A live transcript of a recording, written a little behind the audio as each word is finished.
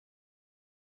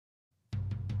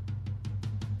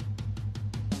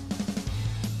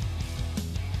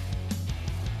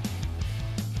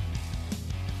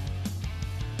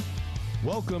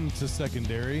Welcome to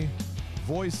Secondary,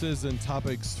 voices and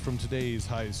topics from today's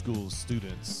high school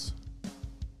students.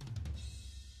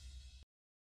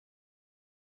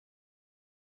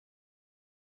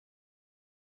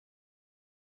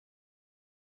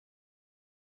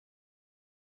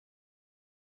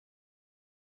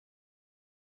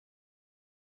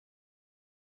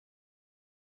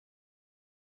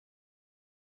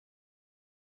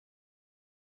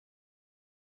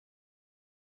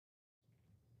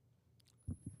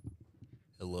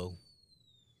 Hello.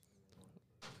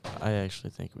 I actually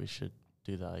think we should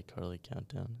do the iCarly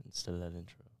countdown instead of that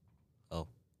intro. Oh.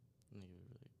 I think it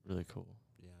would be really cool.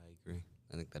 Yeah, I agree.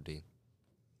 I think that'd be...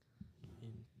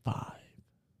 In 5,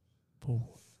 4,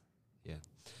 Yeah.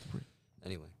 3.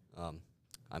 Anyway, I'm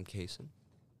Kason,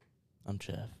 I'm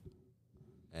Jeff.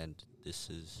 and this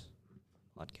is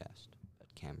a podcast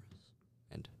about cameras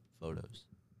and photos.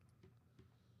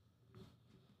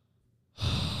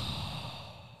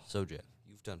 So, Jeff,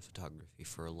 you've done photography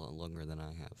for a lot longer than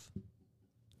I have.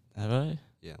 Have I?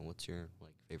 Yeah, what's your,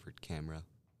 favorite camera?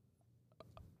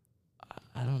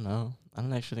 I don't know. I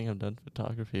don't actually think I've done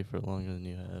photography for longer than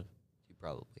you have. You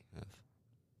probably have.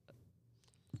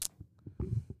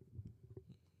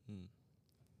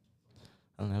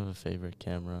 I don't have a favorite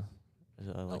camera. I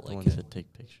like the like ones it. that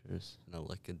take pictures. No,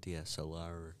 like a DSLR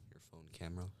or your phone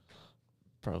camera?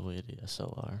 Probably a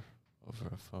DSLR over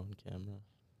a phone camera.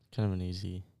 Kind of an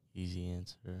easy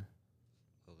answer.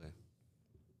 Okay.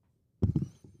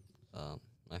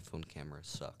 My phone camera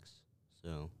sucks,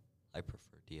 so I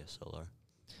prefer DSLR.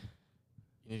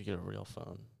 You need to get a real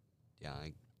phone. Yeah,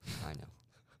 I know.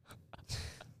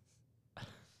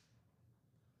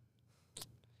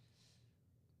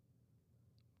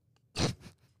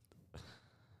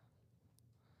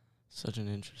 Such an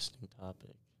interesting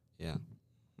topic. Yeah.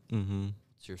 Mm-hmm.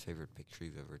 What's your favorite picture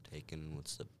you've ever taken, and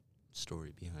what's the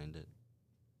story behind it?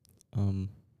 You're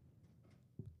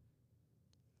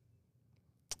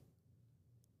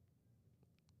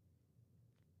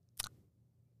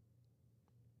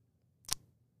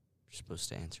supposed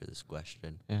to answer this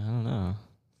question. Yeah, I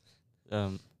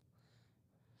don't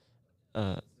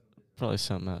know. Probably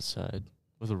something outside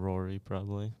with a Rory,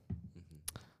 probably. Mm-hmm.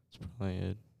 That's probably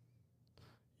it.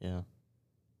 Yeah.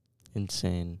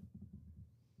 Insane.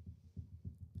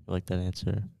 You like that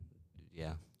answer?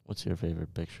 Yeah. What's your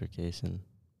favorite picture, Kason?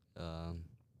 I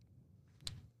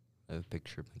have a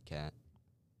picture of my cat.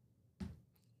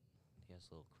 He has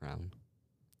a little crown.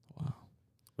 Wow.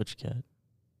 Which cat?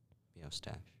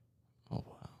 Stash. Oh,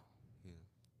 wow. Yeah.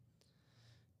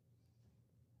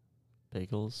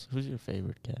 Bagels? Who's your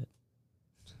favorite cat?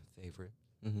 Favorite?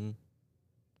 Mm-hmm.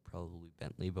 Probably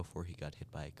Bentley before he got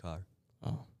hit by a car.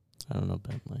 Oh, I don't know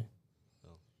Bentley.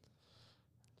 Oh.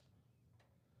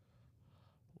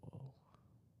 Whoa.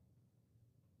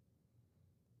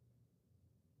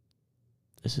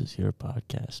 This is your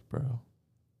podcast, bro.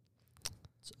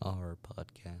 It's our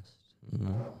podcast.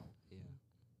 No. Yeah.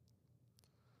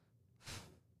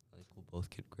 I think we'll both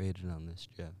get graded on this,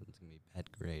 Jeff. It's going to be a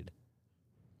bad grade.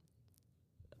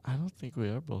 I don't think we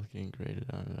are both getting graded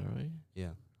on it, are we?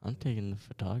 Yeah. I'm taking the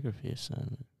photography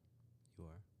assignment. You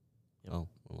are? Yep. Oh,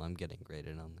 well, I'm getting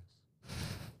graded on this.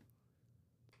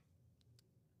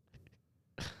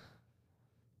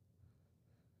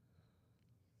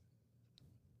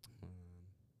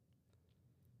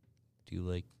 Do you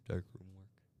like darkroom work?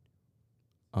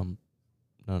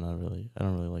 No, not really. I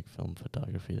don't really like film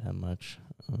photography that much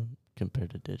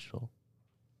compared to digital.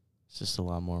 It's just a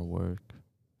lot more work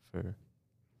for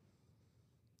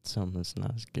something that's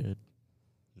not as good.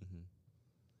 Mm-hmm.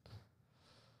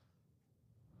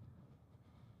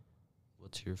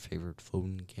 What's your favorite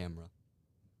phone camera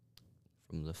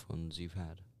from the phones you've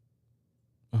had?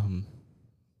 The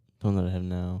one that I have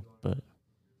now, but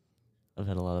I've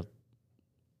had a lot of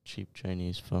cheap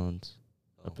Chinese phones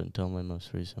up until my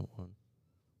most recent one,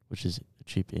 which is a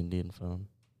cheap Indian phone.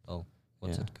 Oh,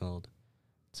 what's it called?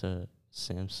 It's a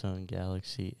Samsung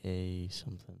Galaxy A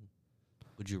something.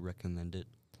 Would you recommend it?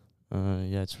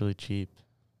 Yeah, it's really cheap.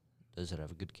 Does it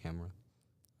have a good camera?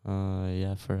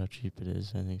 Yeah, for how cheap it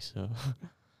is, I think so.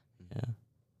 Yeah.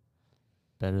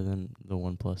 Better than the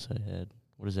OnePlus I had.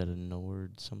 What is that, a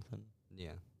Nord something?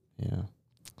 Yeah. Yeah.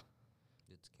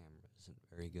 Its camera isn't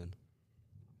very good.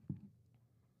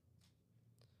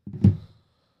 Do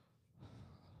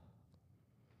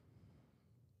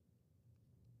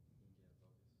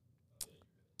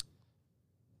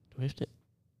we have to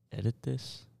edit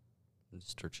this?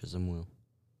 Mr. Chisholm will.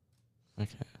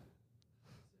 Okay.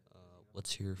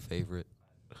 What's your favorite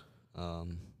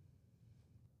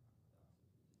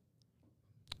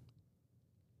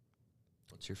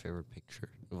what's your favorite picture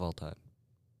of all time?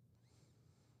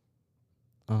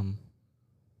 I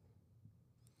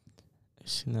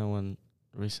seen that one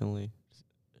recently.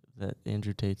 That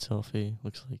Andrew Tate selfie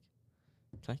looks like.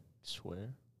 Can I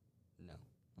swear? No.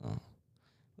 Oh,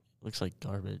 looks like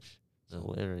garbage. It's Oh.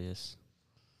 hilarious.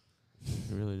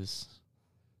 It really just.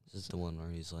 This is the one where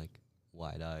he's like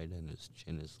wide-eyed and his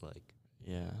chin is like.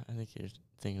 Yeah, I think you're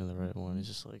thinking of the right one. He's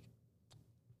just like.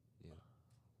 Yeah.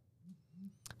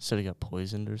 Said he got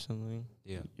poisoned or something.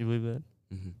 Yeah. You believe that?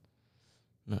 Mm-hmm.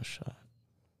 No shot.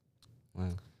 Wow.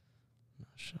 No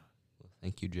shot. Well,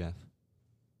 thank you, Jeff.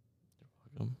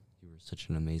 Welcome. You were such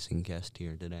an amazing guest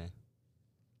here today.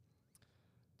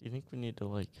 Do you think we need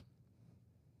to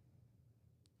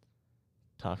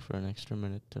talk for an extra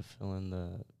minute to fill in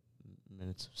the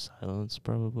minutes of silence?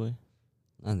 Probably.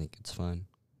 I think it's fine.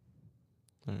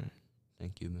 All right.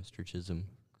 Thank you, Mr. Chisholm,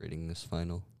 grading this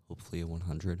final. Hopefully a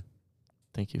 100.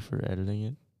 Thank you for editing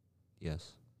it.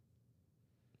 Yes.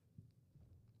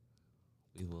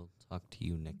 We will talk to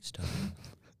you next time.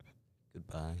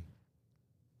 Goodbye.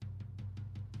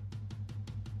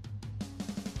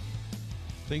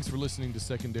 Thanks for listening to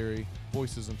Secondary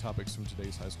Voices and Topics from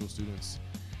today's high school students.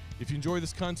 If you enjoy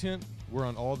this content, we're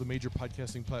on all the major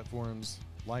podcasting platforms.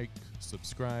 Like,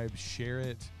 subscribe, share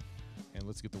it, and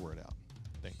let's get the word out.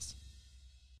 Thanks.